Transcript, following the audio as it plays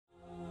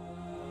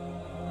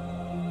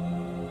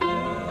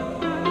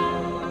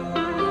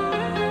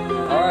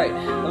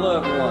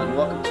and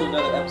welcome to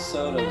another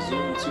episode of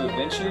Zoom to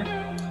Adventure.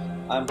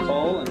 I'm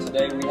Cole, and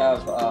today we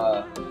have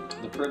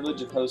the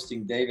privilege of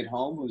hosting David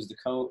Holm, who's the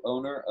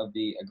co-owner of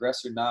the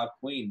Aggressor Nile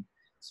Queen,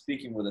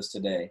 speaking with us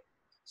today.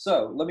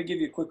 So let me give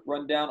you a quick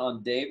rundown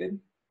on David.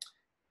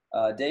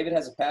 David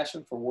has a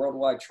passion for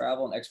worldwide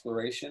travel and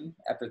exploration.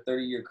 After a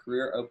 30-year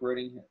career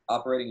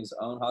operating his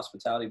own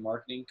hospitality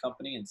marketing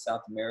company in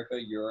South America,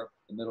 Europe,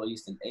 the Middle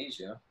East, and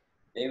Asia,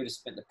 David has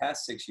spent the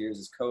past 6 years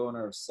as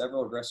co-owner of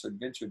several Aggressor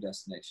adventure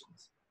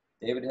destinations.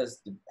 David has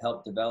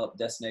helped develop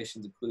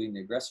destinations including the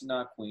Aggressor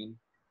Nile Queen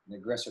and the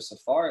Aggressor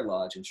Safari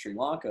Lodge in Sri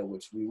Lanka,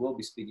 which we will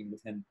be speaking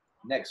with him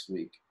next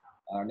week,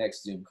 our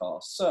next Zoom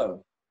call.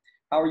 So,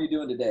 how are you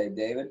doing today,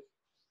 David?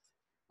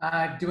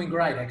 Doing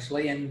great,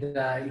 actually, and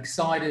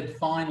excited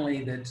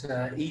finally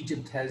that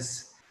Egypt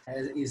is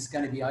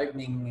going to be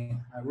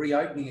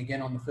reopening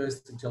again on the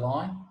 1st of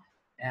July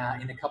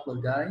in a couple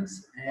of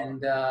days.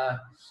 And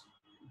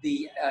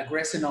the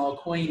Aggressor Nile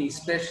Queen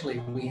especially,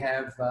 we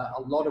have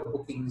a lot of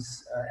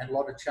bookings and a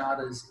lot of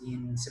charters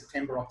in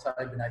September,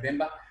 October,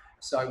 November.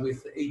 So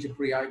with Egypt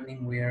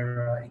reopening,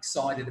 we're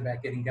excited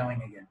about getting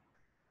going again.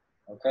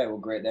 Okay, well,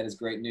 great. That is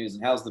great news.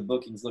 And how's the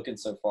bookings looking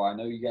so far? I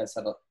know you guys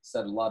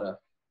said a lot of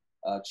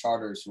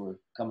charters were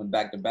coming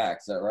back to back.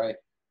 Is that right?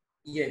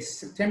 Yes,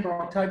 September,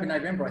 October,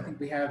 November. I think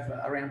we have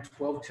around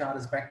 12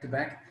 charters back to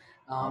back.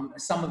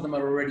 Some of them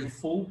are already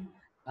full,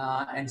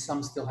 and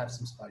some still have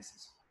some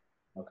spaces.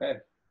 Okay,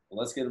 well,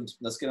 let's get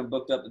them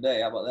booked up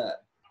today. How about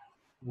that?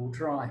 We'll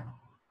try.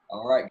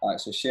 All right.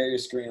 So share your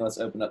screen. Let's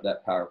open up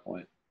that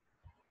PowerPoint,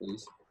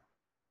 please.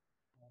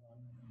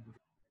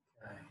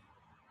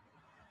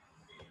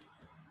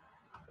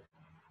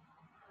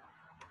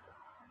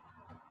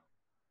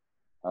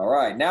 All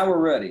right, now we're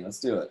ready. Let's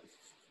do it.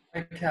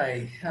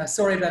 Okay,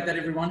 sorry about that,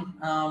 everyone.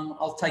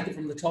 I'll take it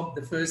from the top.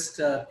 The first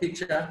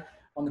picture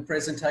on the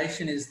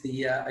presentation is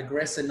the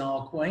Aggressor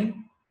Nile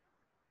Queen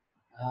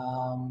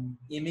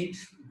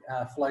image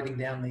floating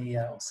down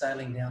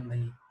sailing down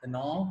the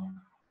Nile.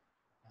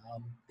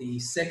 The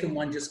second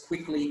one, just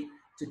quickly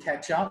to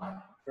catch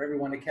up, for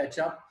everyone to catch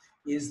up,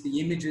 is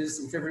the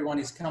images. If everyone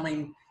is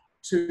coming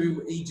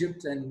to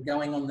Egypt and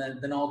going on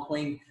the Nile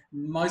Queen,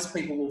 most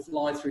people will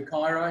fly through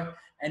Cairo,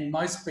 and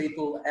most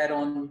people add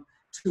on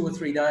 2 or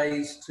 3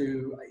 days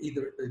to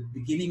either at the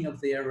beginning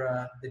of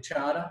their the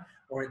charter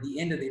or at the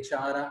end of their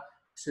charter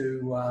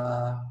to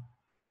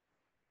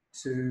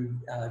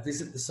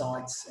visit the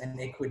sites and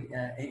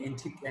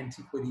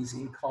antiquities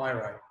in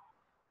Cairo.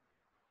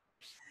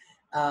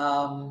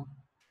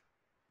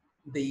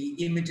 The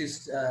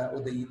images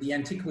or the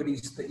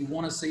antiquities that you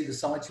want to see, the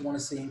sites you want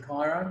to see in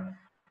Cairo,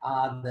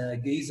 are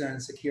the Giza and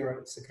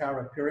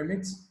Saqqara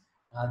pyramids.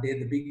 They're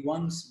the big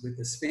ones with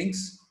the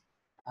Sphinx,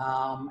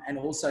 and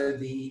also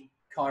the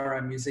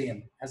Cairo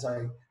Museum. As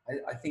I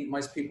think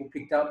most people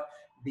picked up,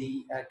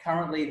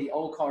 currently the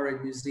Old Cairo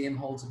Museum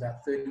holds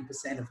about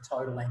 30% of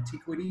total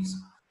antiquities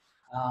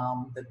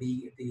that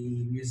the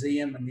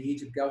museum and the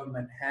Egypt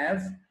government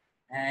have.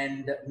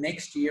 And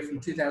next year, from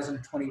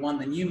 2021,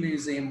 the new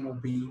museum will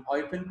be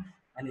open,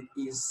 and it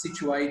is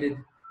situated,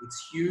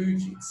 it's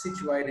huge, it's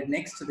situated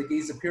next to the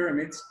Giza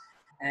pyramids,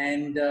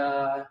 and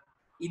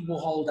it will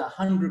hold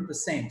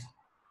 100%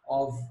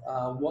 of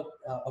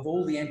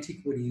all the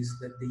antiquities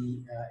that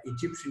the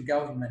Egyptian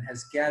government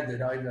has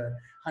gathered over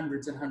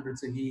hundreds and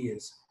hundreds of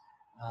years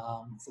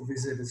for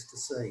visitors to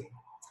see.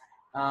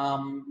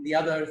 The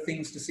other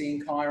things to see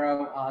in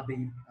Cairo are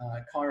the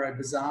Cairo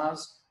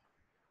bazaars.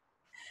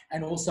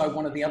 And also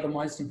one of the other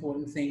most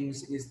important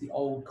things is the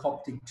old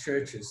Coptic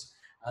churches.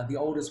 The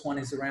oldest one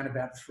is around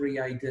about 3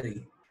 AD.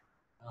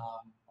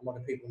 A lot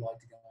of people like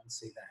to go and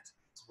see that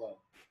as well.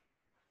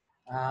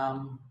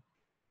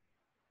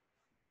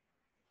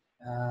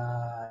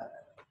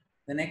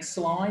 The next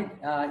slide,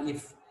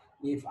 if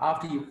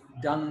after you've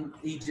done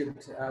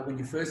Egypt, when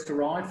you first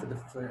arrive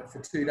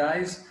for 2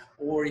 days,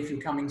 or if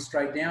you're coming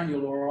straight down,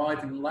 you'll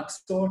arrive in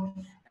Luxor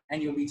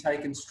and you'll be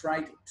taken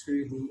straight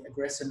to the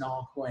Aggressor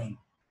Nile Queen.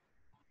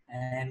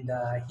 And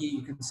here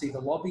you can see the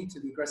lobby to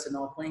the Aggressor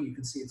Nile Queen. You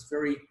can see it's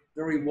very,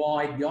 very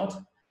wide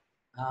yacht.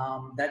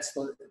 That's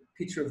the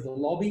picture of the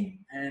lobby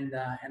and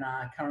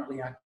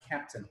currently our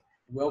captain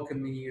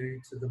welcoming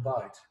you to the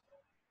boat.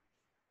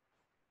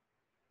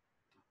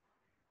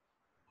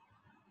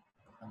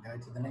 I'll go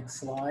to the next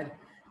slide.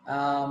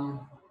 A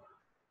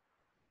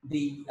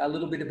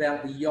little bit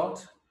about the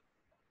yacht.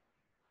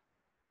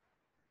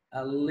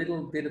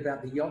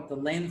 The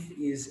length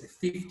is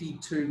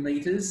 52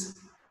 meters,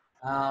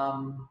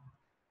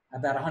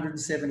 about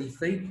 170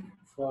 feet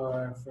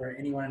for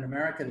anyone in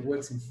America that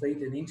works in feet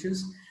and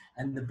inches.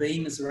 And the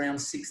beam is around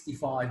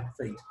 65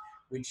 feet,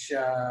 which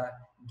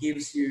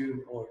gives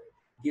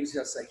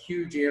us a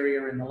huge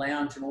area in the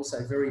lounge and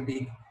also very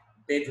big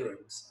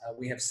bedrooms.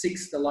 We have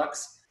 6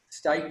 deluxe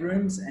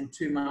staterooms and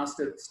 2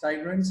 master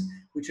staterooms,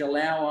 which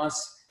allow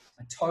us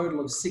a total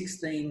of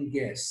 16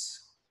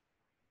 guests.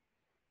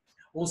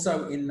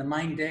 Also in the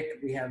main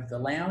deck, we have the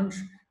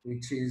lounge,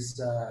 which is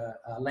a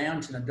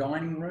lounge and a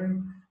dining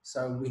room.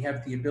 So we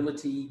have the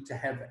ability to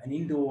have an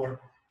indoor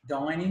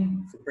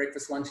dining for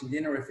breakfast, lunch, and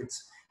dinner if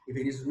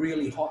it is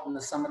really hot in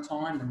the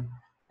summertime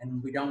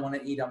and we don't want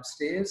to eat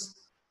upstairs.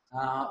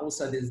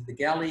 Also, there's the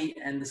galley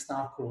and the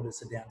staff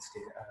quarters are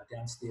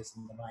downstairs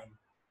in the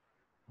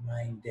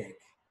main deck.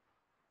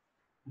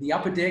 The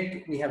upper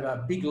deck, we have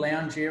a big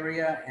lounge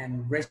area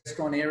and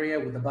restaurant area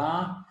with a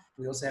bar.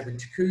 We also have a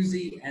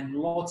jacuzzi and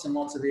lots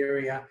of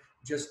area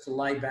just to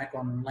lay back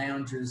on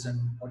lounges and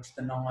watch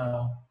the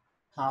Nile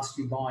pass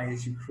you by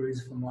as you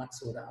cruise from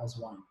Luxor to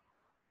Aswan.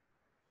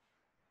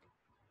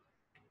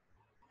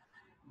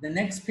 The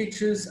next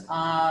pictures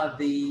are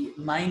the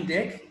main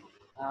deck.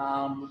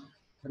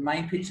 The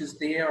main pictures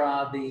there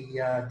are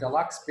the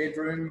deluxe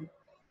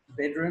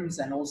bedrooms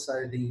and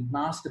also the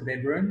master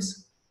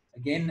bedrooms.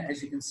 Again,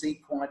 as you can see,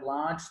 quite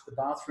large. The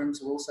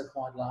bathrooms are also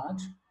quite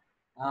large.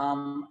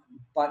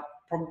 But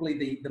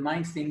probably the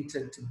main thing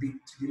to be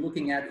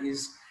looking at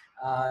is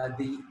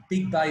the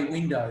big bay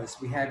windows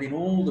we have in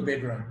all the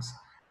bedrooms.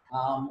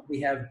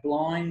 We have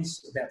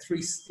blinds, about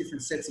 3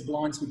 different sets of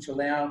blinds, which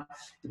allow,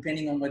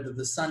 depending on whether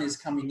the sun is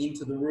coming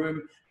into the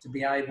room, to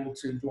be able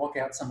to block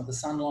out some of the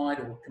sunlight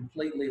or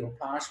completely or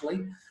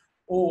partially.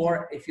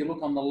 Or if you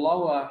look on the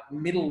lower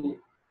middle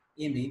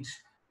image,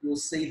 you'll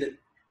see that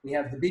we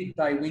have the big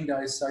bay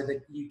windows so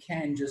that you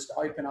can just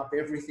open up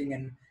everything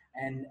and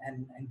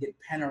get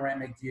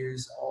panoramic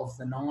views of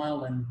the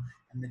Nile and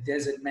the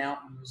desert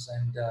mountains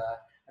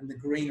and the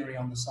greenery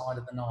on the side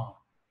of the Nile.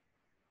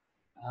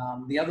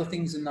 The other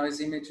things in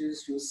those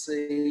images you'll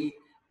see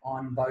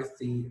on both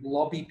the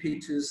lobby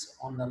pictures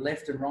on the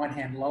left and right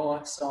hand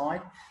lower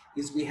side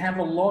is we have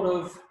a lot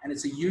of, and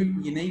it's a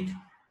unique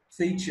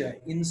feature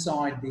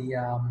inside the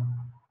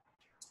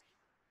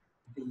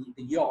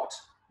yacht,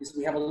 is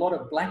we have a lot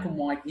of black and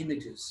white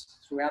images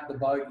throughout the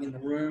boat in the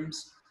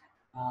rooms.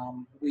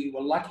 We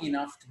were lucky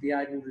enough to be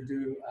able to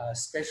do a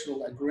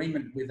special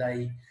agreement with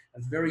a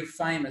very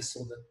famous,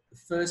 or the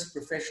first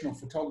professional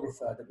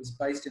photographer that was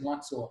based in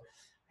Luxor.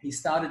 He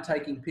started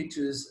taking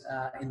pictures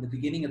in the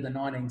beginning of the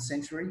 19th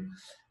century.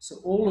 So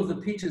all of the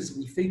pictures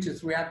we feature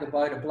throughout the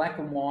boat are black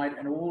and white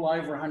and all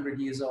over 100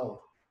 years old.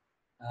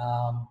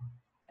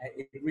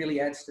 It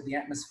really adds to the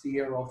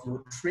atmosphere of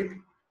your trip.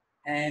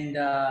 And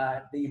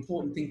the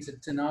important thing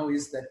to know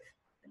is that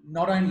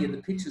not only are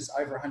the pictures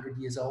over 100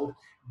 years old,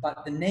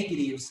 but the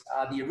negatives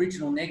are the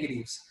original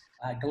negatives,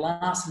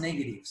 glass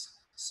negatives.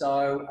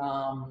 So,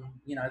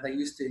 you know, they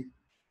used to,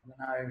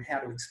 I don't know how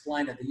to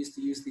explain it, they used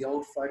to use the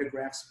old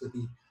photographs with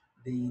the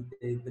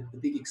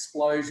big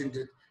explosion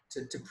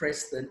to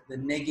press the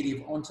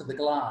negative onto the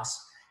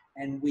glass.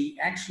 And we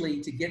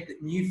actually, to get the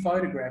new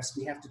photographs,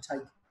 we have to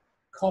take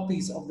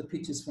copies of the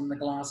pictures from the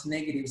glass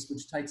negatives,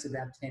 which takes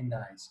about 10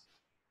 days.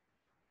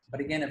 But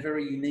again, a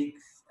very unique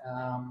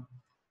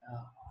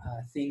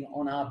thing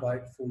on our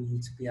boat for you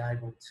to be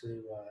able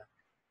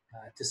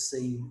to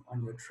see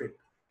on your trip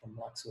from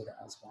Luxor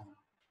to Aswan.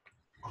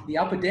 The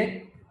upper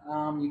deck,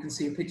 you can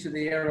see a picture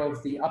there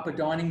of the upper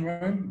dining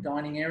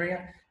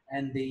area,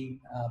 and the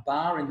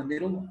bar in the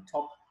middle,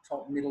 top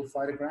middle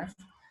photograph.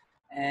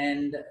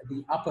 And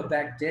the upper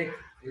back deck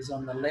is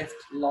on the left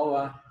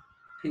lower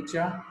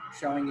picture,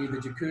 showing you the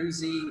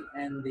jacuzzi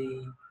and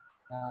the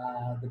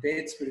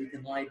beds where you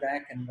can lay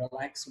back and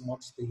relax and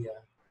watch the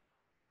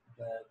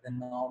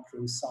Nile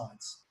cruise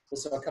sights.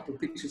 Also a couple of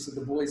pictures of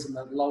the boys in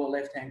the lower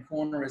left-hand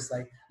corner as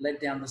they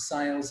let down the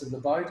sails of the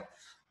boat.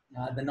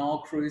 The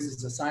Nile cruise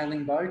is a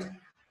sailing boat.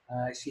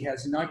 She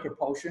has no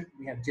propulsion.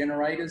 We have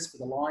generators for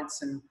the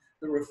lights and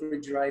the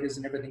refrigerators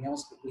and everything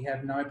else, but we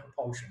have no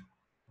propulsion.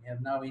 We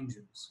have no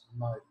engines or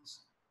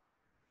motors.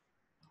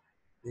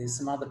 There's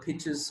some other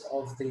pictures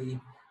of the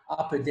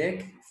upper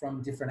deck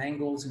from different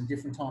angles and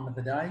different time of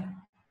the day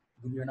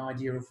to give you an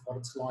idea of what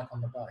it's like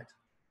on the boat.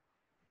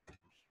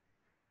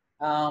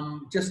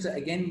 Just to,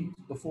 again,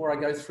 before I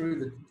go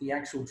through the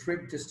actual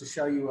trip, just to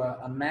show you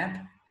a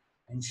map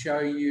and show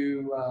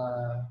you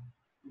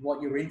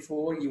what you're in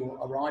for. You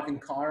arrive in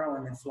Cairo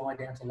and then fly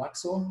down to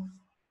Luxor.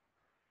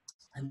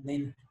 And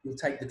then you'll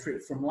take the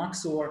trip from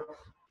Luxor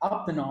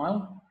up the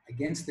Nile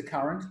against the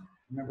current.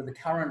 Remember, the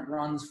current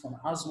runs from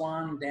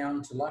Aswan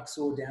down to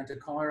Luxor, down to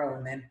Cairo,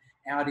 and then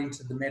out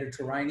into the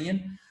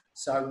Mediterranean.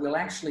 So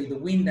the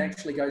wind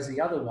actually goes the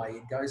other way.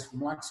 It goes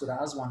from Luxor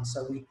to Aswan.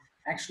 So we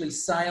actually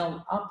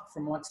sail up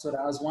from Luxor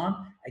to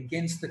Aswan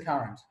against the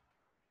current.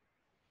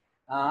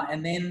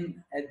 And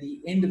then at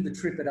the end of the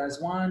trip at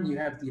Aswan, you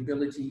have the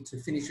ability to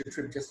finish your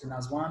trip just in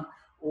Aswan,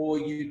 or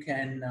you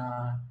can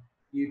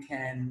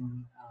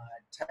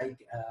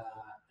take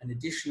an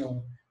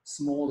additional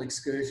small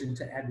excursion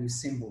to Abu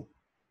Simbel,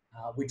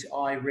 which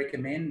I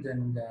recommend,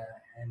 and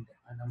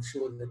I'm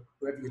sure that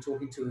whoever you're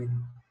talking to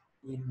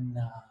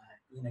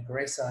in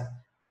Aggressor,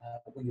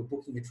 when you're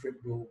booking a trip,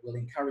 will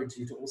encourage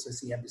you to also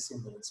see Abu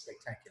Simbel. It's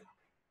spectacular.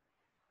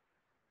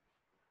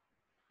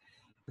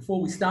 Before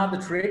we start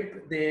the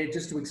trip,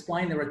 just to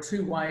explain, there are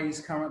 2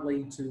 ways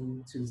currently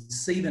to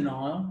see the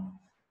Nile.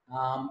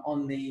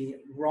 On the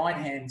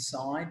right-hand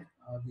side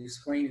of your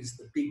screen is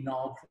the big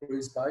Nile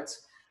cruise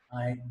boats.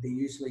 They're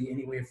usually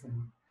anywhere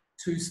from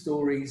 2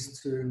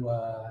 stories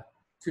to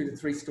 2 to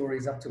 3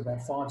 stories up to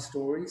about 5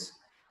 stories.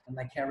 And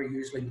they carry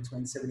usually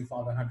between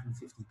 75 and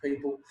 150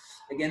 people.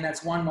 Again,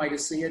 that's one way to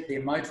see it.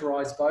 They're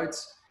motorised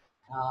boats,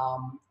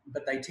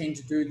 but they tend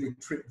to do the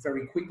trip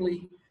very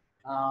quickly,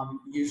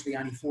 usually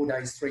only 4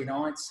 days, 3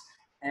 nights.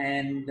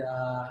 And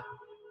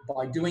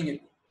by doing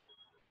it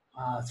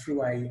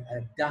through a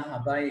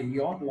Daha Bay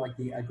yacht like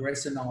the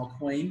Aggressor Nile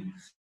Queen,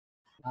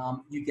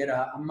 you get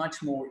a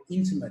much more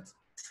intimate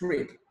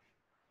trip.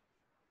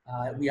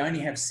 We only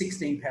have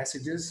 16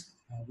 passengers.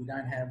 We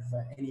don't have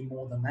any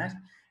more than that.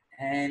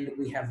 And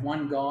we have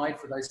one guide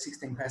for those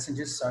 16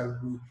 passengers. So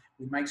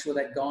we make sure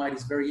that guide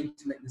is very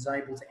intimate and is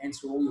able to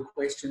answer all your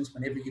questions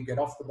whenever you get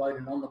off the boat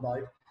and on the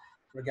boat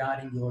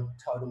regarding your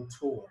total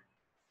tour.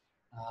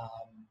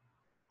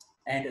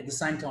 And at the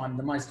same time,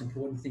 the most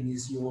important thing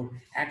is you're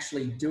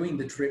actually doing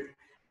the trip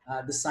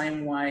the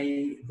same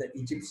way that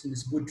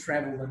Egyptians would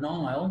travel the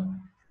Nile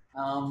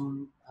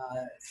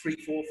 3,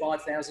 4,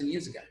 5,000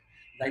 years ago.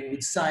 They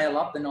would sail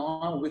up the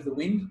Nile with the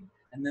wind,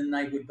 and then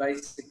they would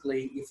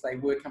basically, if they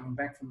were coming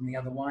back from the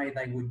other way,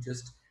 they would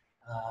just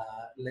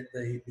let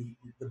the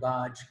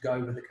barge go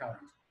with the current.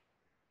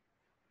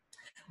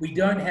 We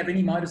don't have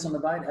any motors on the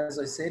boat, as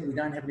I said. We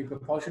don't have any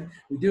propulsion.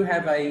 We do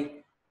have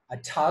a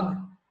tug.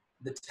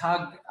 The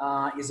tug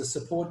is a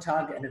support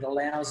tug, and it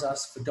allows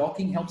us for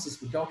docking, helps us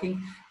with docking.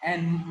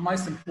 And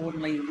most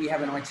importantly, we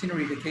have an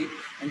itinerary to keep.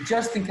 And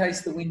just in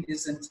case the wind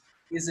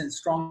isn't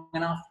strong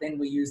enough, then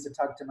we use the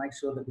tug to make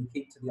sure that we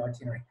keep to the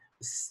itinerary,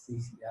 the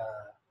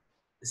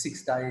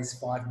 6 days,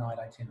 5 night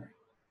itinerary.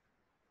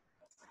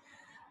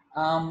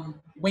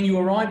 When you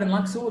arrive in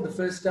Luxor, the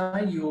first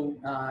day, you'll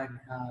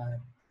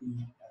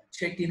be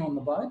checked in on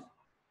the boat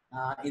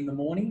in the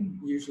morning.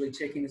 Usually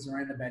check-in is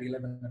around about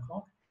 11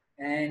 o'clock.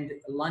 And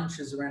lunch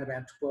is around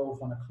about 12,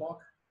 1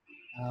 o'clock,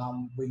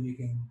 where you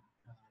can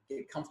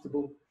get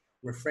comfortable,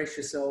 refresh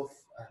yourself,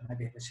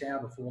 maybe have a shower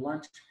before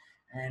lunch,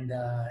 and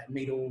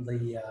meet all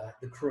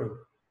the crew.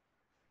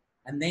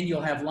 And then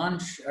you'll have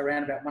lunch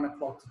around about 1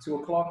 o'clock to 2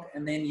 o'clock,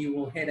 and then you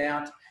will head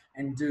out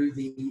and do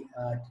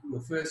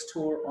your first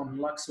tour on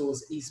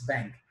Luxor's East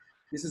Bank.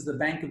 This is the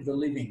Bank of the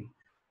Living.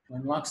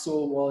 When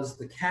Luxor was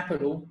the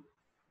capital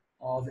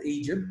of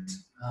Egypt,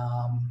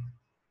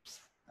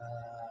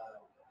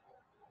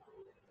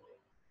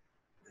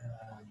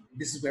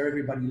 this is where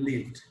everybody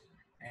lived.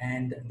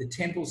 And the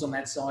temples on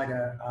that side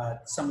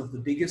are some of the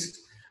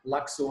biggest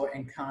Luxor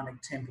and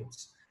Karnak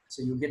temples.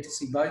 So you'll get to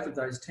see both of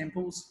those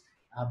temples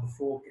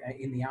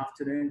in the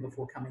afternoon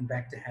before coming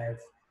back to have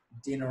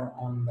dinner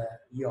on the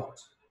yacht.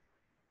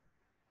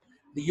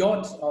 The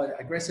yacht,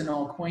 Aggressor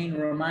Nile Queen,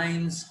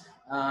 remains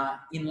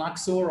in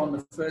Luxor on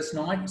the first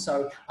night.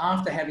 So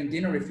after having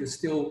dinner, if you've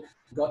still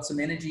got some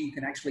energy, you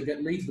can actually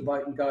leave the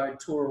boat and go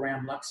tour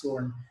around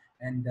Luxor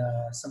and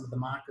some of the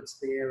markets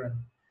there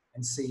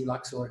and see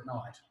Luxor at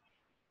night.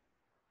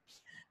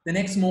 The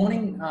next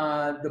morning,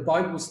 the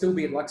boat will still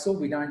be at Luxor.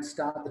 We don't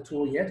start the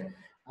tour yet.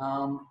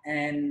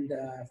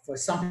 For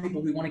some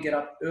people who want to get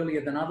up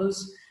earlier than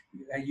others,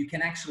 you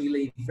can actually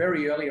leave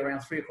very early, around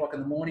 3 o'clock in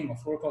the morning or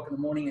 4 o'clock in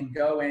the morning, and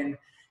go and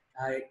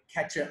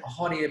catch a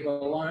hot air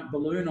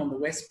balloon on the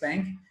West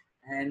Bank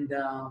and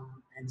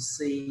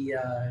see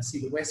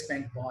the West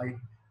Bank by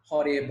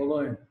hot air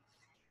balloon.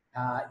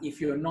 If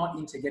you're not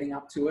into getting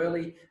up too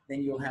early,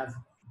 then you'll have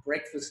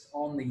breakfast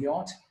on the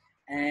yacht,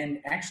 and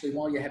actually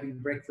while you're having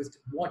breakfast,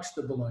 watch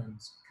the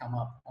balloons come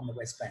up on the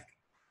West Bank.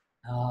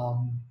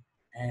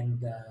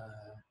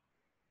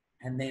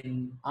 And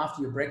then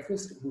after your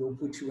breakfast, we'll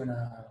put you in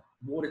a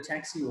water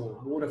taxi or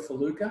water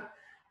felucca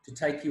to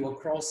take you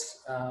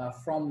across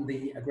from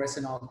the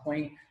Aggressor Nile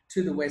Queen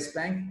to the West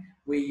Bank,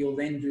 where you'll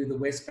then do the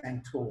West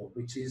Bank tour,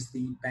 which is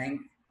the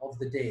Bank of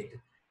the Dead,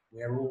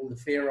 where all the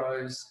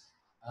pharaohs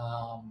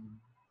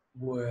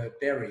were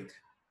buried.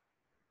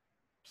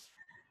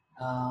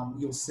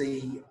 You'll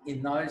see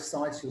in those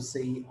sites, you'll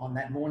see on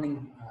that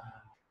morning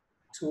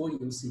tour,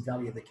 you'll see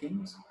Valley of the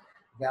Kings,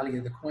 Valley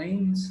of the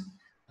Queens,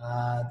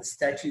 the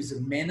statues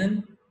of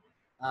Menon,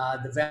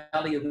 the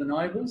Valley of the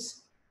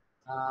Nobles.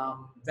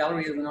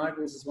 Valley of the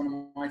Nobles is one of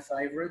my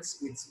favourites.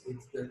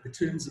 The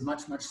tombs are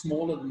much, much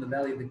smaller than the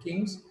Valley of the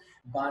Kings,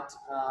 but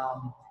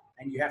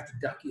and you have to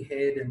duck your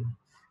head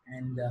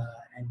and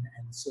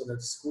sort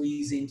of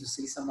squeeze in to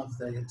see some of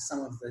the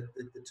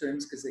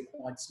tombs because they're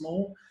quite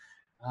small.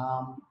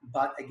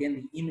 But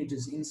again, the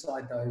images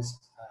inside those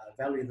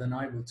Valley of the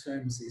Noble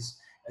tombs is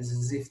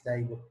as if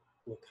they were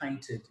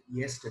painted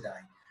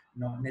yesterday,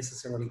 not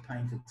necessarily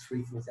painted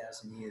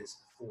 3,000-4,000 years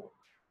before.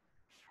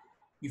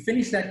 You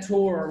finish that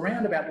tour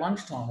around about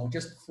lunchtime or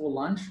just before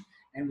lunch,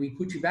 and we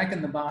put you back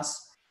in the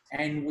bus,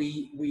 and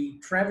we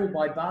travel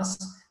by bus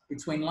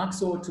between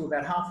Luxor to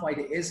about halfway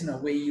to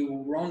Esna, where you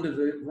will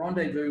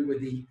rendezvous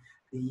with the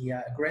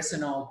Aggressor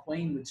Nile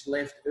Queen, which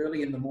left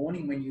early in the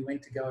morning when you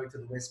went to go to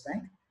the West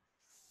Bank.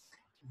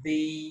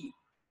 The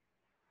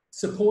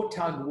support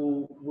tug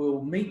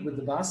will meet with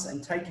the bus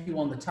and take you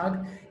on the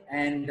tug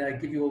and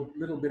give you a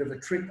little bit of a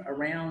trip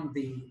around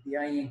the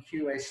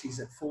ANQ as she's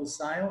at full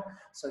sail,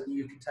 so that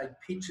you can take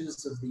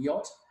pictures of the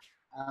yacht.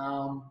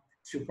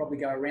 she'll probably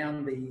go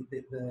around the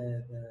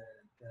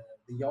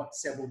yacht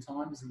several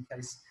times in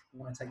case you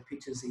want to take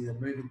pictures, either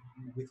moving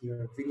with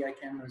your video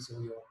cameras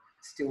or your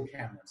still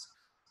cameras.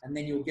 And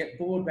then you'll get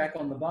board back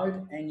on the boat,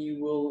 and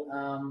you'll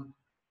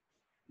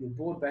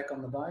board back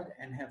on the boat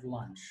and have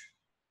lunch.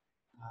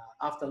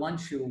 After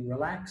lunch, you'll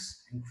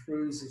relax and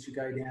cruise as you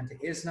go down to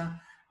Esna.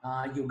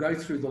 You'll go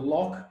through the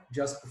lock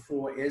just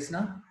before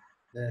Esna,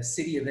 the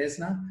city of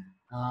Esna,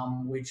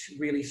 which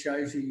really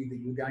shows you that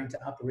you're going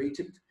to Upper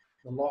Egypt.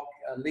 The lock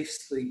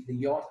lifts the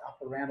yacht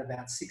up around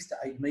about 6 to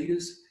 8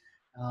 meters.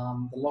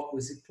 The lock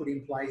was put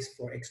in place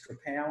for extra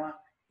power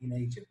in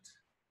Egypt.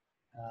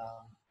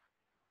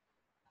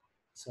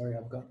 Sorry,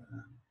 I've got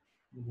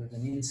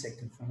an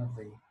insect in front of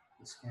the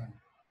screen.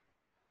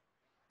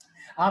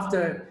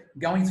 After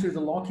going through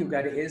the lock, you'll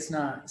go to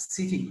Esna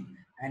city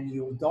and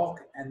you'll dock,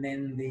 and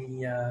then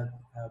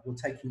we'll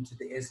take you to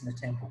the Esna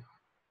temple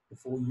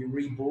before you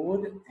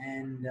reboard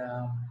and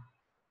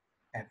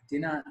have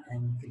dinner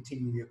and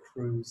continue your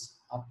cruise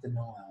up the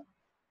Nile.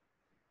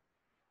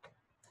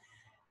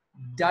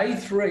 Day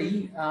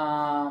 3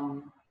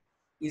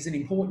 is an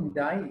important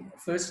day.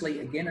 Firstly,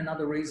 again,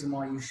 another reason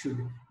why you should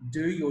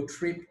do your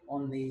trip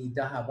on the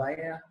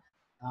Dahabaya.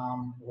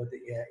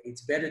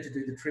 It's better to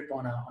do the trip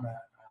on a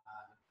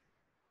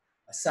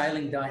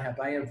sailing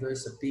Dahabaya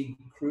versus a big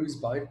cruise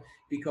boat,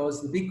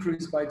 because the big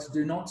cruise boats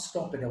do not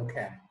stop at El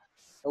Kab.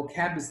 El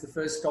Kab is the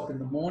first stop in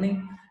the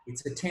morning.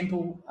 It's a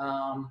temple.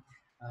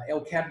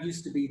 El Kab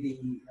used to be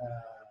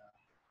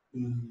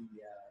the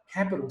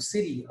capital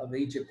city of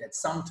Egypt at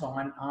some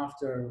time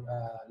after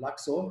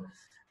Luxor.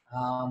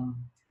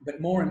 But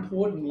more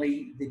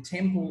importantly, the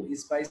temple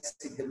is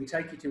basic that we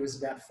take you to is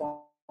about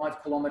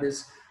 5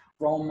 kilometers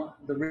from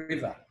the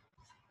river.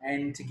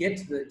 And to get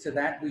to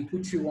that, we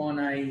put you on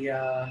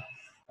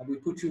we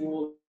put you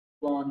all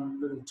on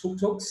little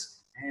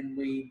tuk-tuks, and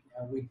we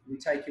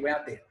take you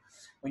out there.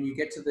 When you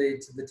get to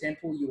the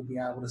temple, you'll be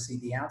able to see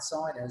the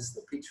outside as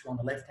the picture on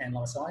the left-hand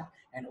side,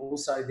 and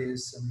also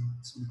there's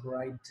some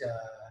great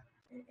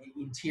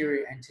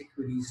interior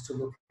antiquities to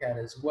look at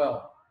as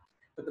well.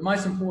 But the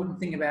most important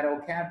thing about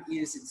El Kab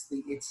is it's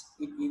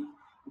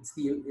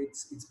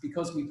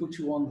because we put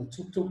you on the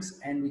tuk-tuks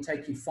and we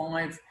take you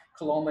 5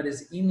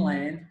 kilometers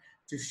inland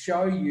to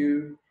show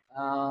you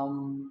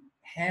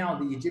how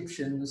the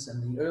Egyptians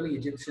and the early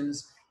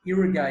Egyptians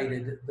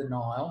irrigated the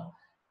Nile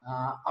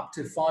up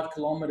to 5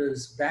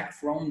 kilometers back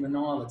from the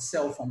Nile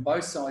itself on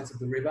both sides of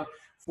the river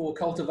for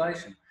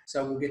cultivation.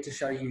 So we'll get to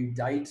show you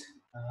date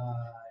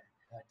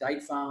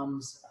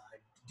farms,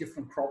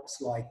 different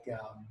crops like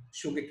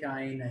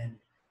sugarcane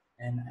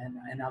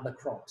and other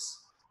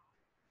crops.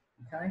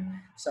 Okay,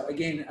 so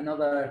again,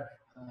 another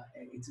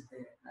it's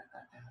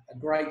a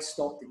great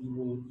stop that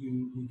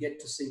you get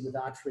to see with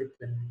our trip,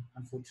 and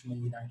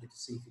unfortunately you don't get to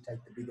see if you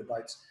take the bigger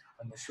boats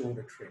on the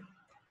shorter trip.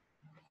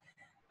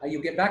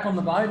 You'll get back on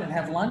the boat and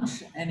have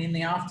lunch, and in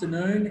the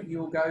afternoon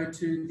you'll go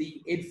to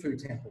the Edfu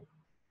temple.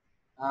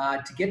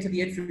 To get to the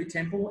Edfu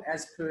temple,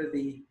 as per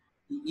the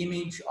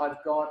image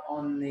I've got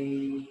on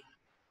the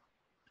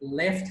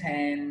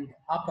left-hand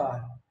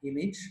upper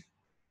image,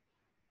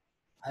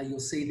 you'll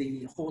see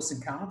the horse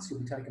and carts.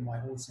 You'll be taken by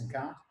horse and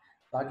cart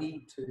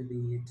buggy to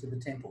the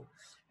temple.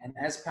 And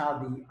as per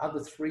the other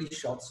 3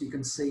 shots, you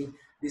can see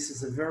this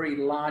is a very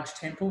large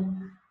temple,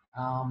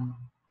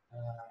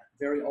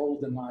 very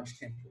old and large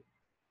temple.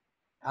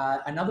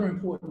 Another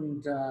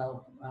important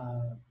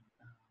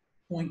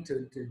point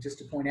just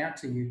to point out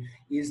to you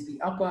is the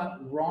upper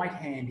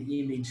right-hand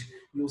image.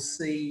 You'll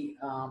see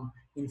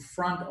in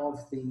front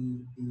of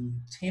the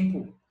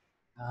temple,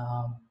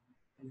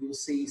 you'll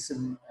see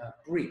some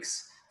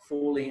bricks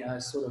falling,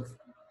 sort of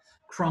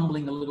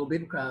crumbling a little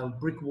bit,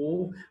 brick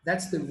wall.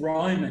 That's the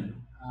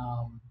Roman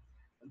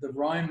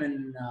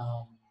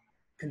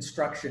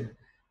construction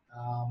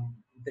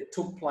that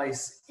took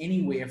place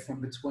anywhere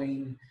from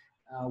between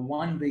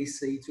 1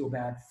 BC to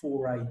about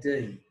 4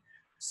 AD.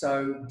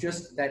 So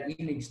just that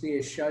image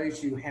there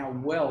shows you how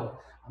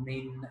well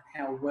the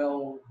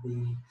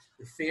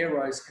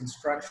Pharaoh's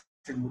construction,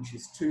 which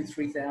is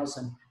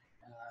 3,000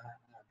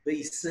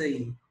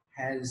 BC,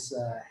 has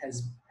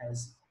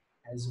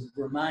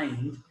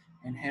remained,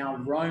 and how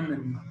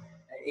Roman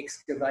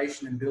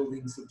excavation and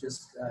buildings are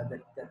just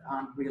that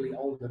aren't really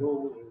old at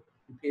all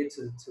compared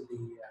to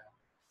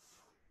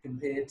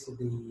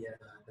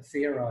the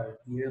Pharaoh,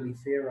 the early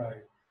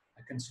Pharaoh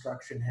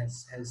construction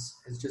has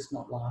just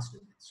not lasted.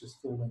 It's just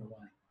fallen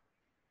away.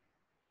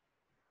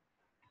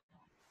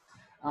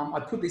 I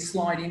put this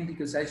slide in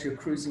because as you're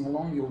cruising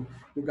along, you'll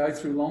go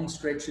through long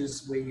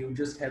stretches where you'll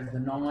just have the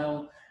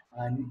Nile,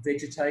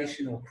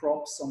 vegetation or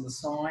crops on the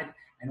side,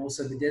 and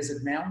also the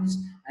desert mountains.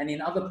 And in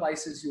other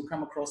places, you'll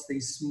come across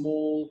these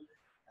small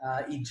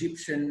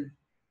Egyptian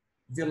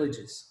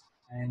villages.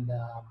 And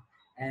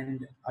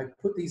I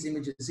put these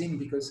images in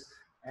because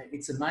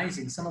it's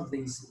amazing. Some of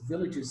these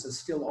villages are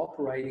still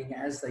operating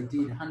as they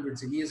did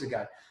hundreds of years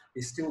ago.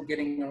 They're still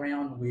getting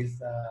around with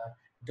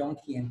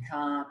donkey and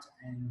cart,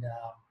 and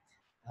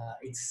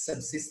it's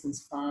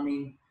subsistence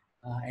farming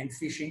and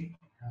fishing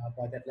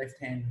by that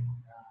left-hand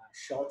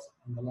shot,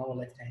 on the lower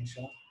left-hand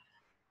shot.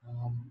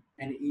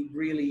 And it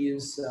really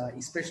is,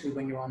 especially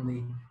when you're on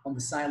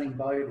the sailing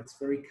boat, it's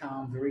very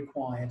calm, very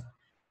quiet,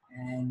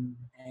 and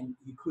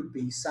you could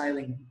be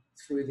sailing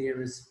through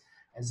there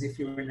as if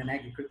you're in an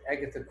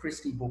Agatha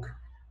Christie book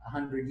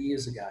 100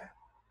 years ago.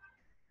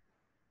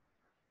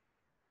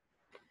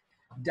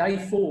 Day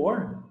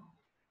 4,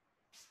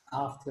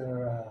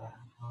 after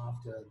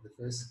the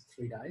first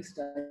 3 days,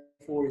 day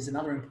 4 is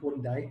another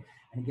important day,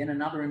 and again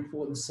another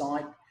important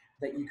site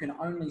that you can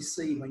only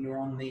see when you're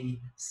on the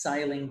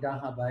sailing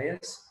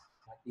dahabas,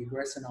 like the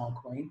Aggressor Nile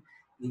Queen.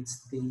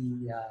 It's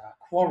the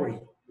quarry,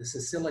 the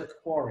Sicily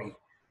quarry,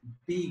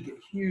 big,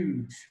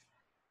 huge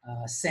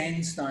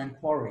sandstone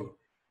quarry.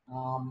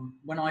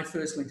 When I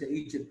first went to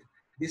Egypt,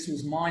 this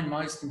was my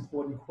most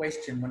important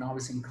question when I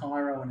was in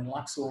Cairo and in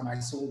Luxor, and I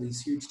saw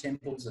these huge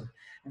temples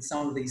and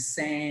some of these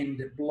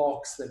sand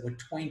blocks that were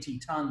 20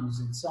 tons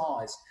in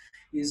size,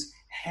 is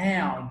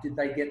how did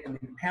they get them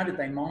in, how did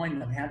they mine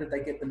them, how did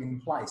they get them in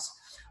place?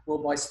 Well,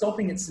 by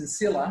stopping at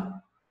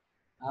Sincilla,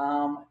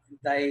 our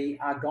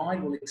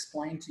guide will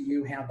explain to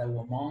you how they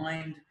were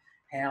mined,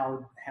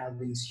 how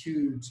these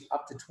huge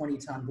up to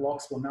 20-ton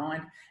blocks were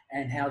mined,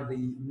 and how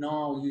the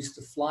Nile used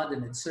to flood,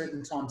 and at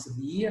certain times of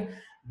the year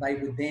they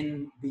would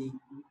then be,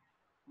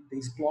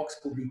 these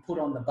blocks would be put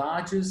on the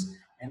barges,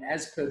 and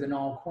as per the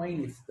Nile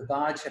Queen, if the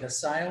barge had a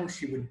sail,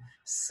 she would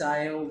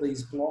sail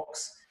these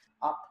blocks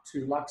up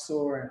to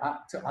Luxor and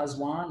up to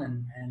Aswan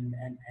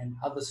and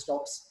other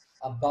stops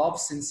above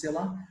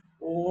Sincilla,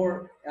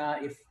 or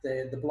if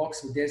the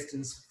blocks were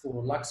destined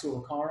for Luxor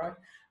or Cairo,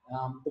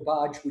 the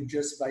barge would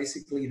just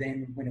basically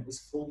then, when it was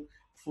full,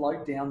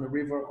 float down the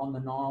river on the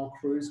Nile,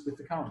 cruise with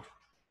the current.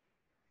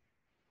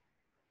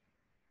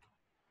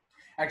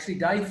 Actually,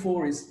 day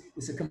 4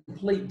 is a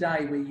complete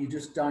day where you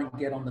just don't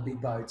get on the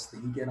big boats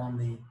that you get on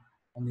the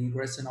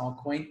Aggressor Nile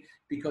Queen,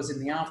 because in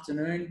the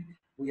afternoon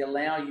we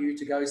allow you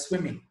to go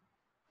swimming,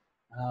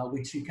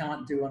 which you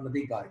can't do on the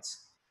big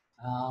boats.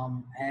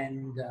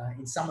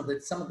 In some of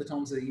the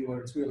times of the year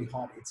where it's really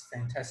hot, it's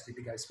fantastic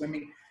to go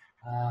swimming.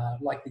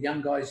 Like the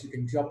young guys, you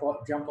can jump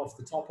off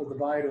the top of the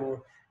boat,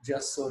 or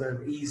just sort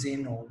of ease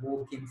in or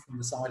walk in from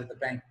the side of the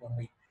bank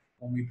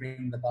when we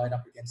bring the boat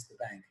up against the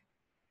bank.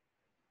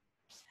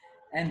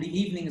 And the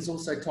evening is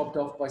also topped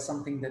off by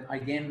something that,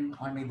 again,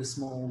 only the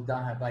small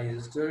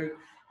dahabas do.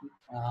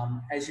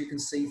 As you can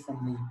see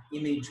from the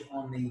image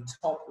on the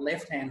top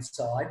left-hand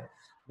side,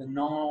 the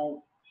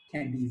Nile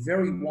can be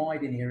very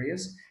wide in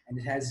areas, and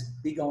it has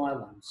big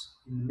islands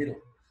in the middle.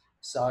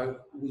 So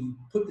we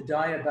put the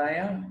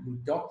dahabaya, we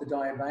dock the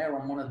dahabaya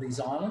on one of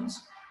these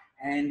islands,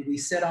 and we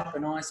set up a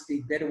nice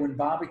big Bedouin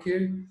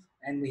barbecue,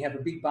 and we have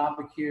a big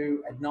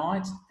barbecue at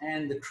night,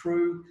 and the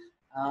crew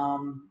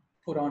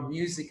put on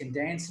music and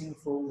dancing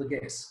for all the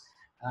guests.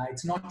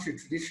 It's not your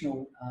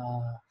traditional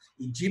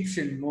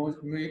Egyptian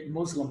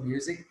Muslim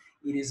music.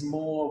 It is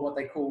more what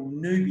they call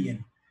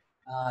Nubian,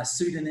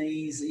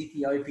 Sudanese,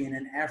 Ethiopian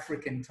and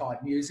African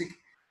type music,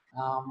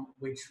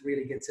 which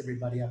really gets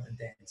everybody up and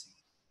dancing.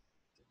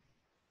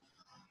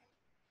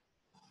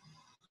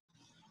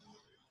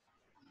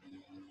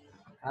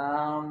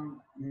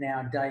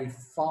 Now, day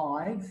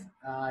 5,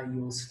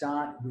 you'll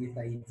start with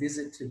a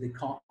visit to the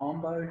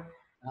Kombo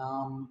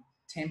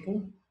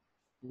temple,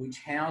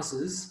 which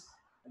houses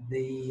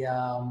the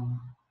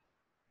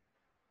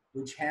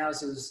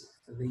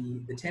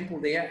temple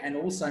there, and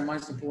also,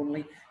 most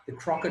importantly, the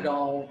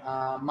crocodile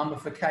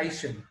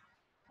mummification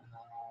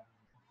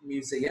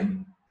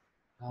museum.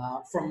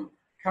 From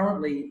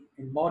currently,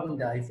 in modern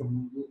day,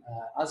 from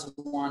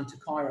Aswan to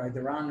Cairo,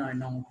 there are no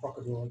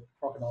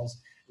non-crocodiles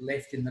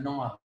left in the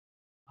Nile.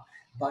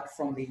 But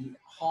from the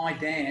high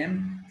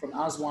dam, from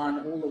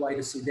Aswan all the way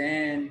to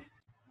Sudan,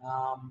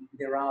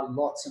 there are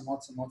lots and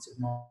lots and lots of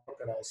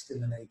crocodiles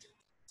still in Egypt.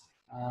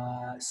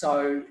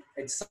 So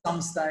at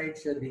some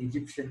stage, the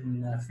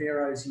Egyptian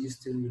pharaohs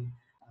used to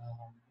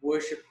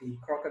worship the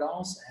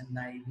crocodiles, and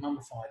they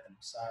mummified them.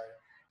 So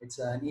it's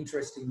an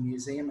interesting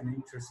museum, an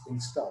interesting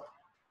stop.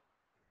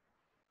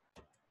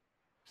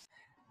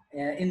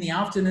 In the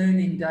afternoon,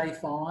 in day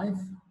 5,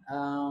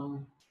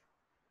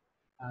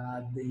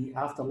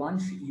 after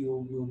lunch,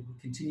 we'll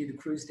continue to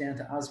cruise down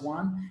to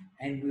Aswan,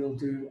 and we'll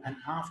do an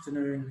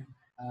afternoon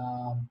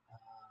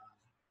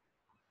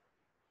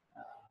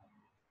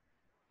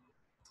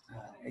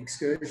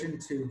excursion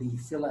to the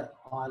Phila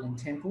Island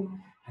Temple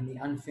and the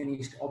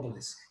unfinished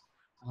obelisk.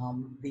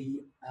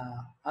 The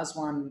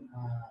Aswan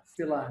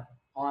Phila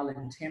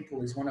Island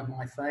Temple is one of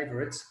my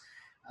favourites.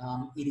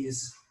 It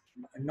is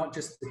not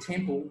just the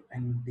temple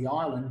and the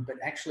island, but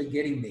actually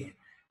getting there.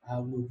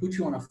 We'll put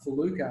you on a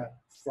felucca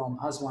from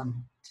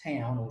Aswan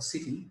town or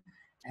city,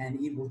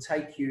 and it will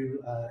take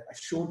you a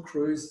short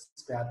cruise.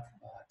 It's about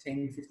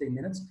 10-15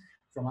 minutes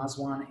from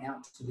Aswan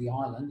out to the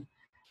island,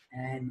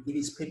 and it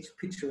is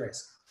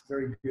picturesque,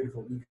 very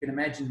beautiful. You can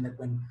imagine that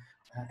when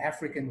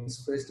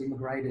Africans first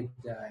immigrated,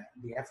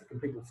 the African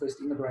people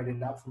first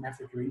immigrated up from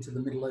Africa into the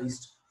Middle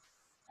East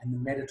and the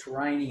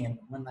Mediterranean,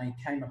 when they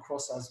came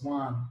across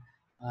Aswan,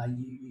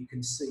 you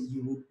can see,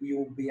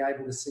 you'll be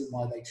able to see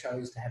why they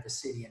chose to have a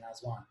city in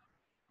Aswan.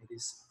 It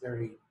is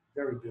very,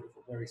 very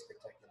beautiful, very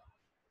spectacular.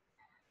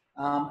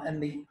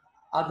 And the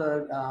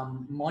other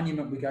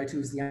monument we go to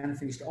is the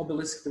unfinished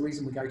obelisk. The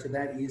reason we go to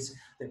that is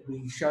that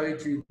we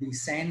showed you the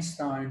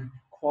sandstone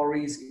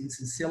quarries in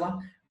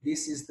Sincilla.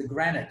 This is the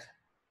granite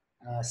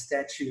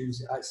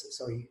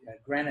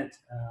granite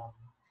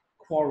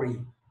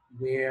quarry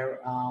where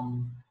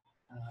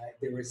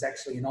there was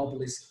actually an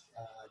obelisk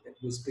that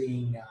was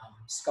being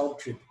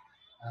sculptured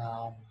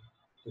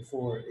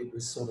before it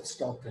was sort of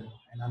stopped and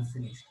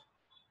unfinished.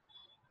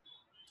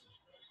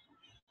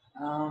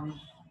 On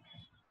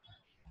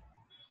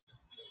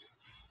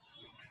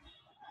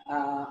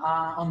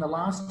the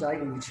last day,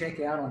 when you check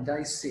out on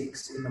day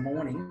 6 in the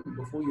morning,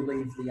 before you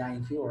leave the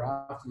A&Q or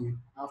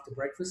after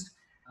breakfast,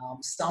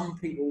 some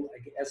people,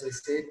 as I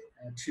said,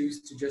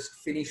 choose to just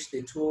finish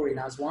their tour in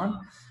Aswan,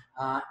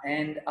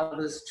 and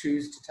others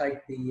choose to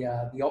take the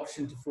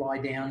option to fly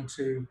down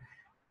to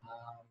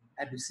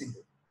Abu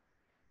Simbel.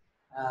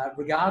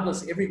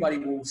 Regardless, everybody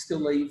will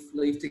still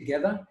leave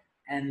together,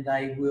 and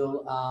they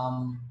will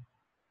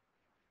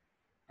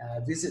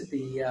visit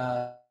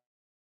the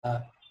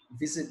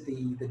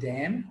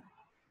dam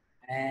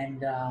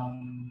and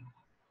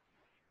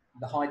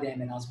the high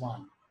dam in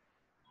Aswan.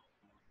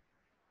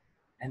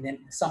 And then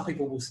some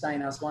people will stay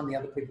in Aswan, the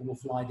other people will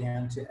fly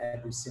down to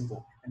Abu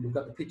Simbel. And we've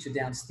got the picture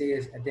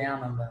downstairs,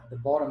 down on the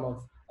bottom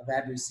of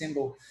Abu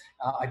Simbel.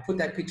 I put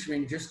that picture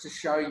in just to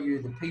show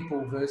you the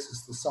people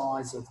versus the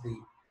size of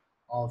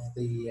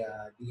the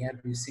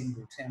Abu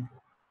Simbel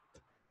temple.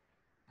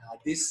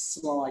 This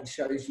slide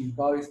shows you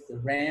both the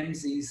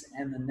Ramses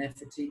and the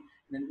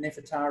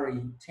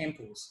Nefertari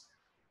temples.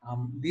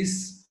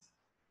 This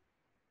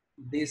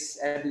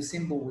Abu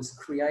Simbel was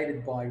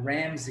created by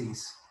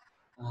Ramses.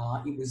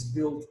 It was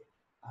built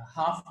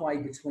halfway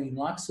between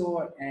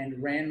Luxor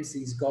and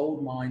Ramses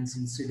gold mines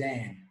in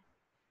Sudan.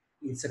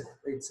 It's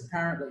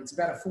about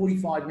a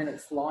 45-minute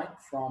flight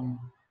from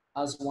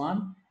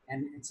Aswan,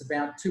 and it's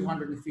about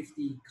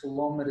 250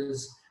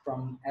 kilometers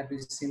from Abu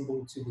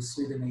Simbel to the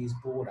Sudanese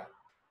border.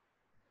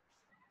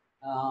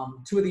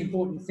 Two of the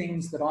important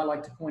things that I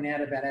like to point out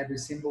about Abu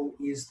Simbel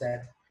is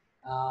that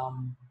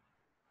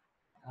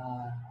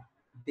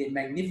they're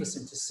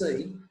magnificent to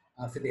see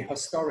for their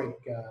historic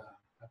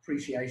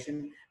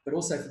appreciation, but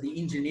also for the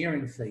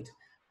engineering feat.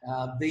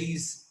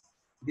 This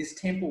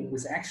temple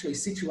was actually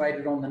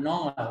situated on the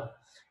Nile,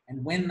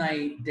 and when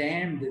they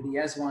dammed the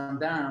Aswan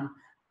Dam,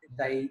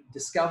 they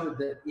discovered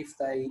that if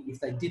they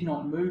did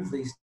not move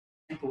these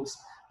temples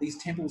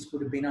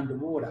would have been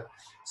underwater.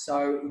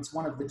 So it's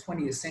one of the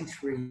 20th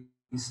century's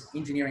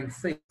engineering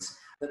feats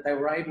that they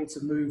were able to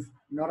move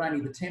not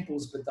only the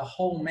temples but the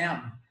whole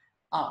mountain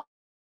up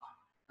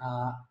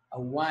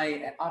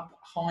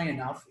high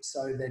enough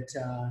so that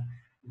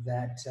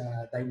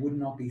they would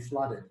not be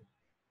flooded.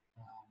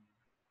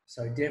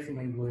 So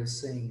definitely we're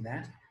seeing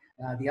that.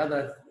 The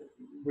other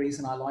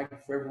reason I like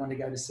for everyone to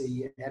go to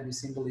see Abu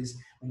Simbel is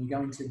when you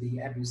go into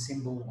the Abu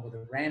Simbel or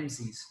the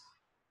Ramses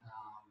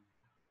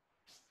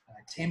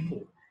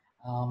temple.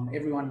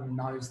 Everyone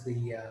knows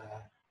the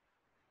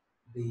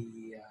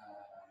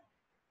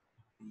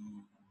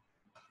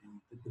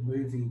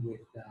movie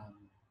with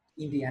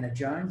Indiana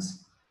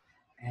Jones,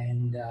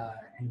 and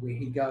where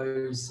he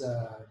goes,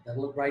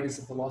 the Raiders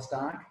of the Lost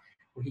Ark,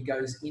 where he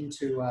goes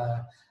into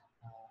a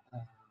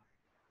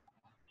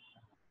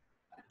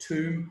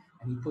tomb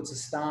and he puts a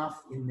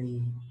staff in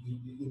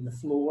the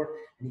floor,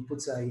 and he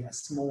puts a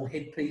small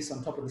headpiece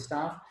on top of the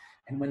staff.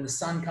 And when the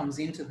sun comes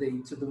into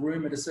the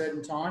room at a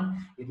certain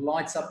time, it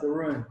lights up the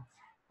room.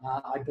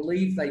 I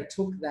believe they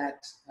took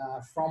that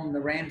from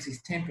the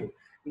Ramses temple.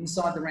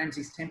 Inside the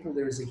Ramses temple,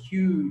 there is a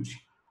huge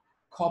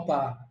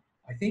copper,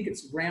 I think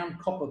it's round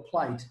copper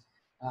plate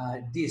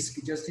disc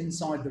just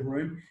inside the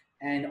room.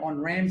 And on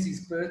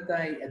Ramses'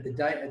 birthday, at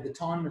the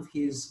time of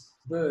his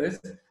birth,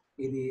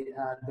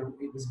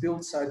 it was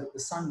built so that the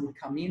sun would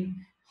come in,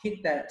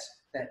 hit that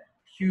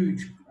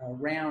huge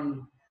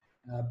round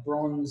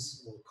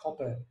bronze or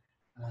copper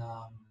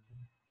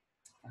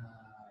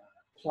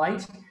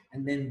plate,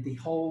 and then the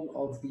whole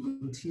of the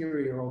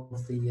interior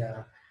of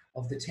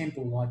the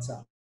temple lights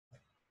up.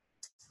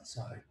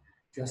 So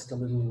just a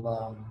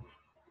little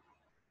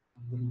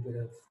bit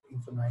of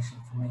information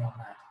for me on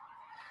that.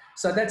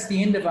 So that's the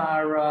end of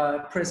our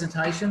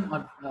presentation.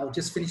 I'll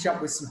just finish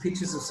up with some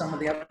pictures of some of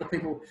the other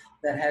people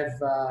that have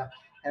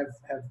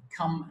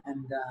come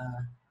and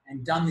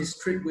done this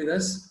trip with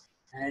us.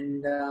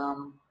 And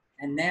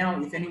now,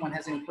 if anyone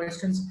has any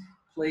questions,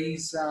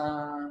 please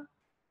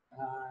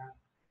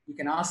you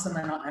can ask them,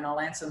 and I'll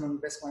answer them in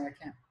the best way I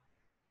can.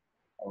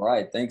 All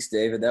right, thanks,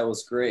 David. That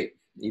was great.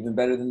 Even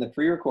better than the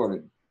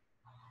pre-recorded.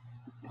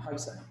 I hope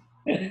so.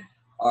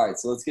 All right,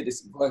 so let's get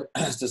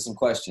to some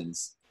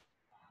questions.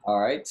 All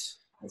right,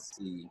 let's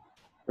see.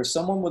 For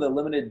someone with a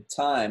limited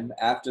time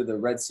after the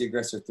Red Sea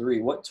Aggressor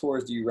 3, what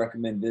tours do you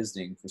recommend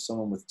visiting for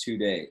someone with 2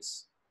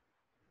 days?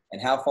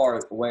 And how far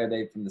away are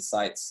they from the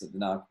sites that the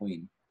Nile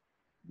Queen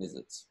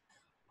visits?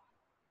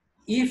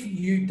 If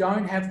you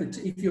don't have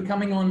if you're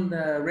coming on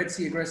the Red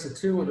Sea Aggressor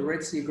 2 or the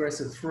Red Sea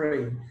Aggressor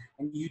 3,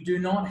 and you do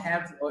not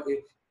have, or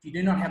if you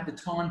do not have the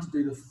time to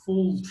do the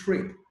full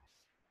trip,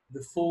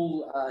 the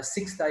full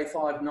 6-day,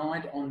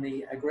 5-night on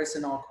the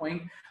Aggressor Nile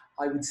Queen,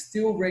 I would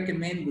still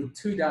recommend with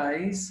 2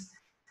 days,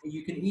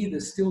 you can either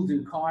still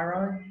do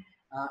Cairo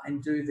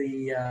and do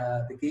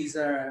the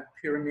Giza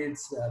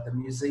pyramids, the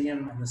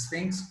museum and the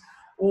Sphinx,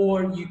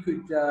 or you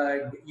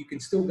can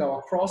still go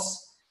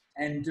across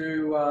and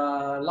do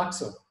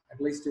Luxor,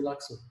 at least do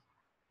Luxor.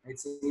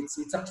 It's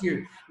up to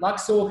you.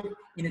 Luxor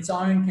in its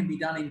own can be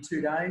done in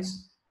 2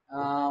 days,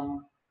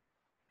 or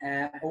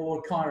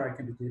Cairo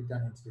can be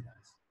done in 2 days.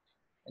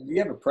 And do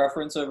you have a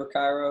preference over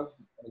Cairo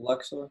or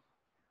Luxor?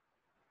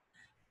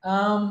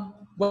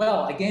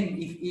 Well, again,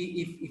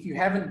 if you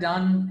haven't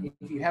done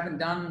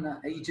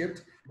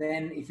Egypt,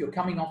 then if you're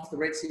coming off the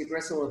Red Sea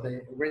Aggressor or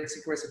the Red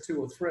Sea Aggressor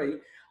 2 or 3,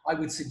 I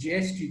would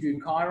suggest you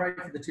do Cairo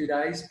for the 2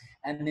 days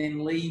and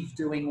then leave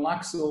doing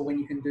Luxor when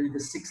you can do the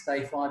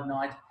 6-day,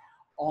 5-night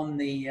on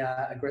the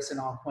Aggressor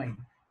Nile Queen,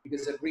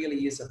 because it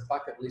really is a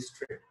bucket list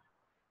trip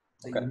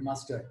that you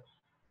must do.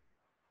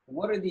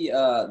 What are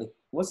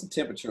what's the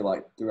temperature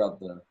like throughout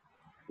the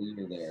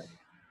year there?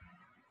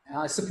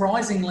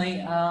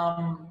 Surprisingly,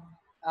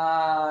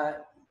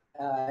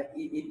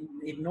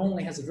 it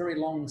normally has a very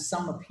long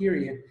summer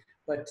period,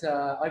 but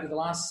over the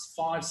last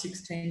 5,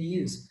 6, 10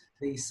 years,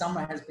 the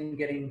summer has been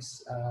getting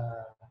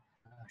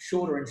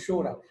shorter and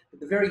shorter. But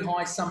the very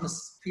high summer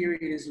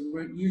period is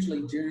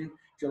usually June,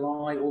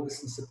 July,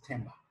 August, and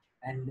September.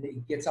 And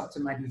it gets up to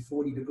maybe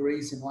 40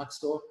 degrees in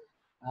Luxor.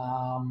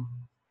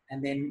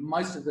 And then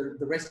most of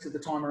the rest of the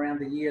time around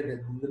the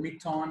year, the mid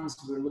times,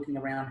 we're looking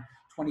around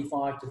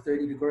 25 to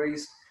 30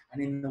 degrees.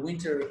 And in the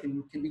winter, it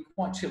can be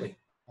quite chilly.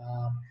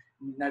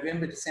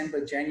 November,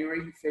 December,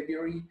 January,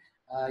 February,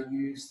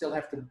 you still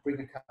have to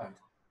bring a coat.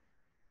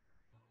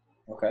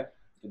 Okay,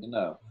 good to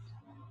know.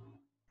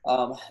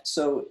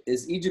 So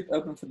is Egypt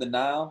open for the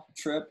Nile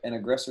trip and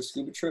Aggressor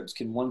scuba trips?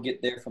 Can one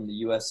get there from the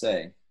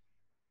USA?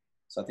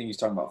 So I think he's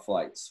talking about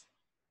flights.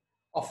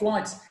 Oh,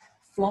 flights.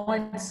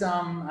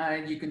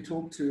 You can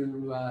talk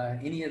to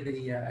any of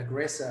the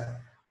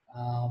Aggressor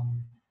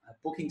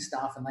booking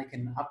staff, and they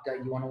can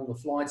update you on all the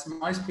flights.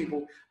 Most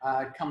people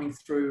are coming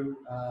through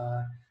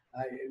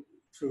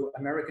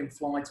American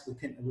flights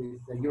with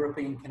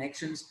European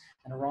connections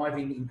and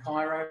arriving in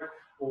Cairo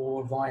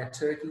or via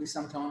Turkey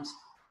sometimes.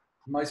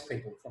 Most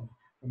people from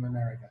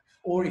America.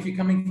 Or if you're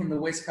coming from the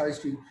West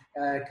Coast, you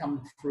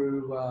come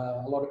through,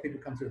 a lot of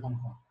people come through Hong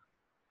Kong,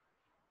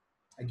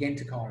 again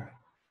to Cairo,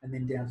 and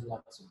then down to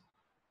Luxor.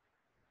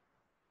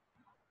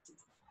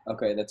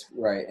 Okay, that's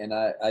right. And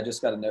I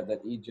just got to note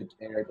that Egypt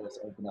Air does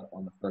open up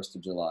on the 1st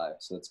of July.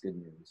 So that's good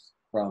news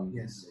from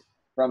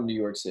New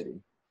York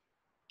City.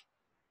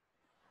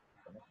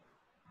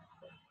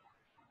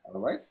 All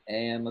right.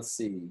 And let's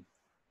see.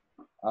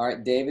 All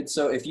right, David.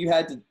 So if you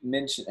had to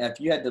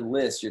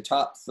list your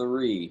top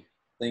 3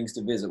 things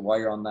to visit while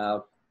you're on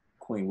Nile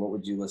Queen, what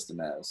would you list them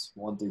as?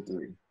 1 through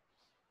 3.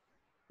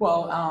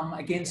 Well,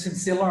 again,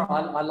 Sincilla,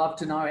 I love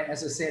to know,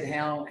 as I said,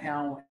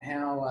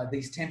 how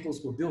these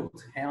temples were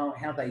built, how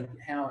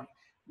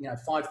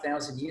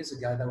 5,000 years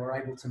ago they were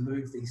able to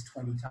move these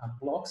 20-ton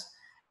blocks.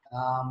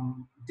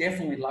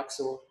 Definitely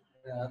Luxor,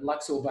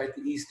 both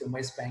the East and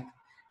West Bank,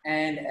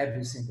 and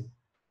Abu Simbel.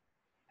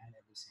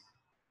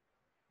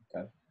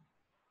 Okay.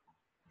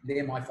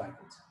 They're my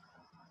favorites.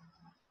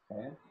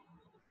 Okay.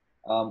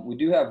 We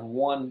do have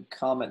one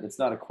comment that's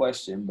not a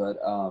question, but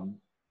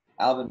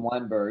Alvin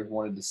Weinberg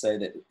wanted to say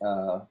that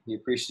he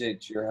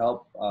appreciates your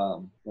help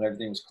when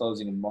everything was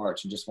closing in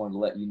March, and just wanted to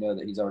let you know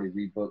that he's already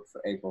rebooked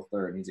for April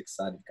 3rd, and he's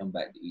excited to come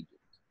back to Egypt.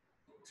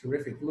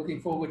 Terrific.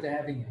 Looking forward to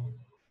having you.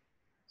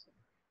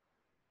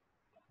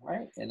 All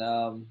right. And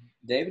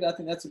David, I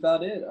think that's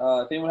about it.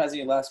 If anyone has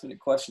any last minute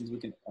questions, you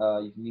can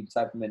need to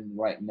type them in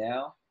right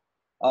now.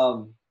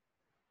 So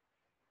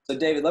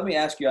David, let me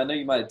ask you, I know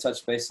you might have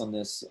touched base on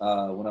this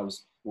when I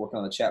was working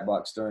on the chat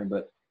box during,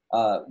 but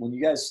when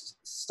you guys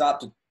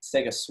stopped to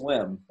take a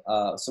swim,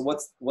 so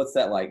what's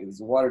that like? Is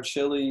the water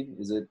chilly?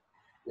 Is it?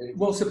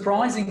 Well,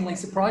 surprisingly,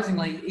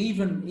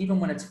 even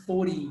when it's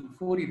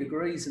 40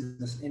 degrees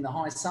in the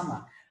high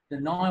summer, the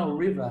Nile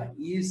River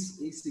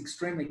is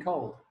extremely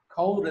cold,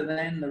 colder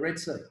than the Red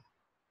Sea.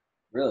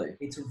 Really?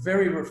 It's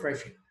very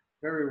refreshing,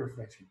 very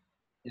refreshing.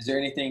 Is there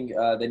anything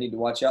they need to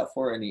watch out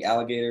for? Any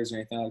alligators or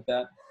anything like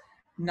that?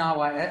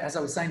 No, as I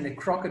was saying, the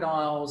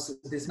crocodiles,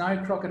 there's no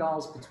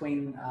crocodiles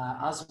between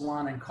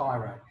Aswan and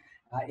Cairo.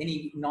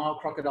 Any Nile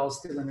crocodiles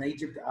still in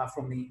Egypt are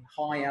from the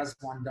high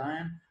Aswan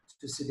Dam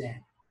to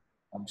Sudan.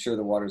 I'm sure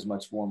the water is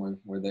much warmer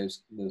where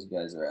those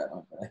guys are at,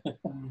 aren't they?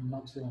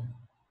 Not too.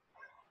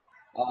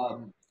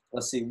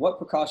 Let's see. What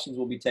precautions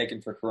will be taken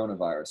for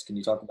coronavirus? Can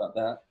you talk about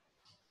that?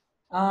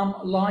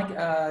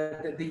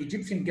 The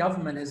Egyptian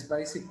government has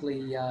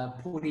basically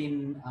put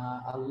in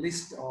a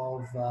list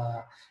of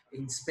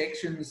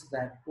inspections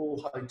that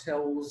all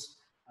hotels,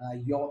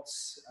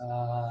 yachts,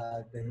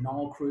 the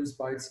Nile cruise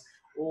boats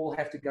all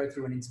have to go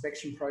through an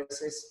inspection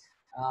process.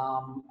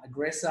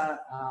 Aggressor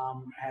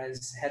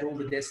has had all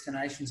the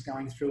destinations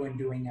going through and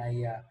doing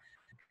a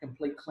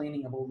complete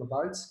cleaning of all the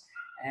boats,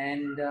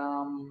 and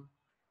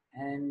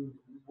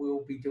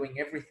we'll be doing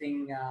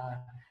everything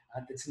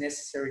that's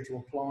necessary to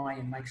apply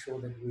and make sure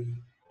that we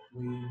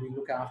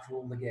look after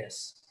all the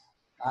guests.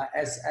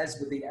 As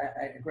with the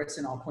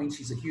Aggressor Nile Queen,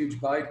 she's a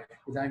huge boat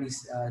with only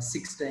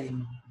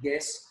 16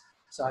 guests,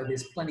 so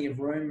there's plenty of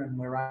room, and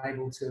we're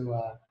able to,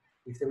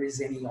 if there is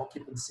any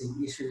occupancy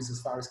issues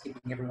as far as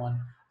keeping everyone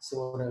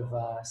sort of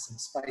some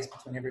space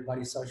between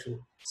everybody, social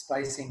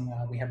spacing,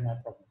 we have no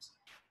problems.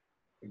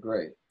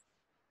 Great.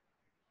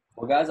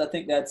 Well, guys, I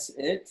think that's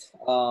it.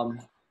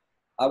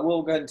 I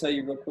will go ahead and tell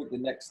you real quick, the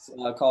next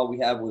call we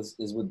have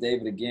is with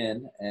David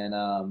again.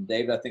 And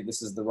David, I think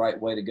this is the right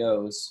way to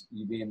go, is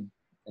you being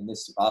in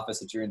this office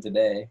that you're in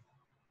today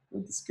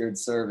with the secured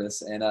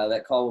service. And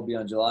that call will be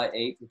on July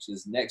 8th, which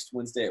is next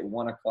Wednesday at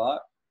 1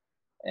 o'clock.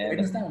 And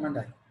Wednesday or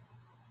Monday?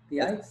 The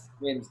 8th?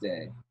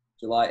 Wednesday,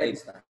 July 8th,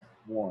 Wednesday.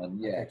 1.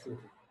 Yeah. Okay,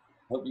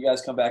 Hope you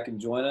guys come back and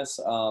join us.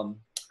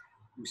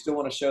 We still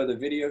want to show the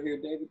video here,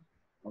 David,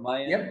 on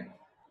my end? Yep.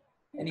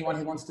 Anyone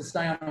who wants to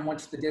stay on and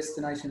watch the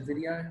destination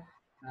video,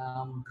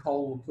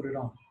 Cole will put it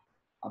on.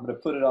 I'm going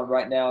to put it on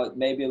right now. It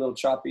may be a little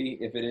choppy.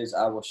 If it is,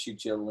 I will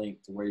shoot you a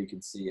link to where you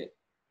can see it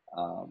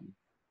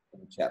in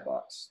the chat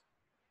box.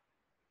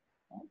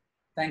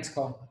 Thanks,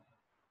 Cole.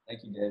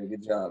 Thank you, David.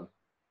 Good job.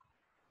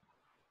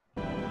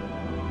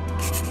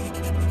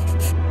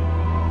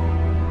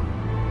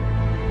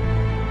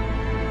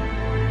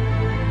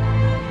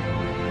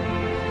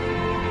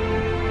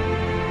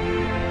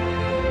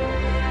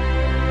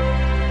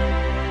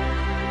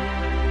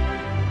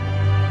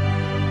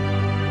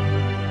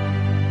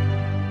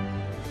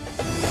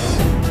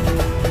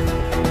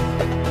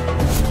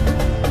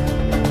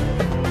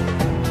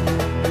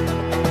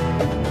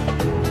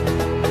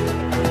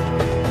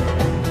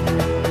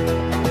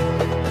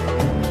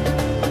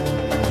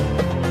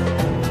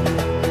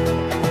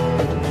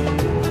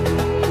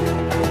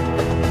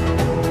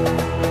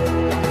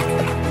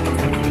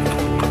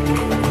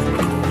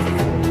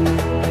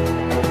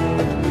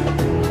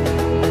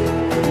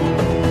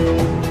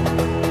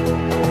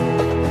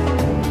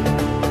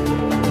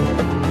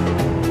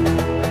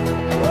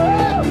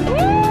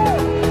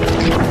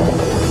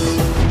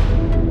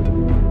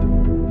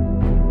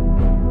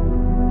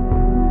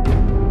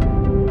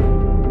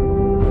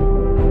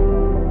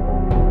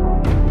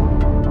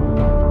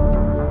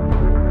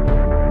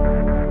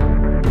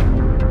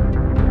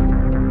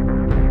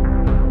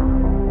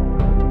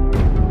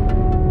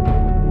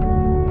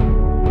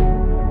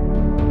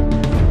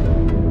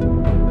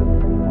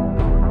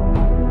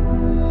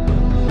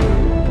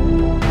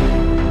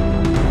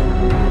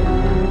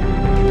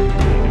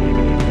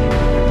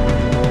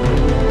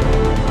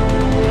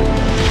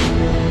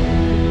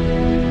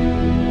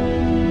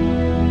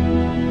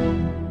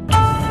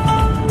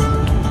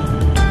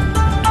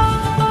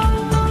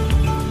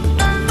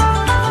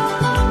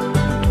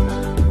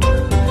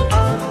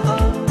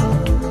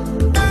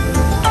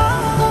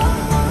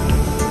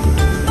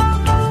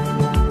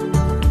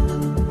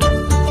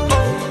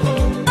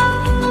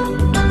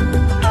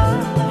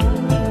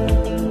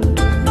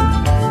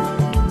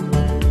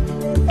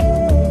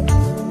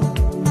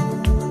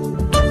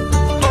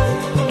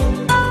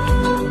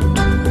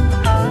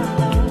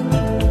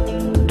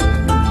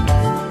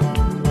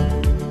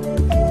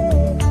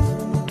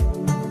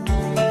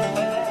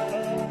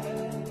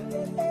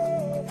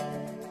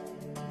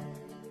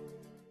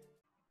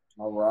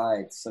 All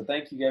right. So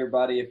thank you,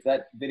 everybody. If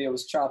that video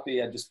was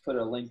choppy, I just put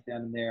a link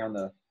down in there on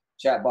the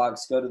chat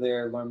box. Go to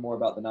there, learn more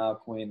about the Nile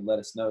Queen. Let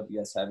us know if you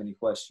guys have any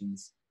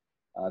questions.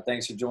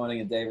 Thanks for joining.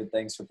 And David,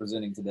 thanks for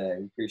presenting today.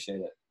 We appreciate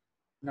it.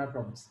 No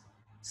problems.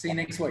 See you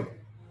next week.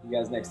 See you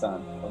guys next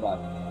time.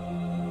 Bye-bye.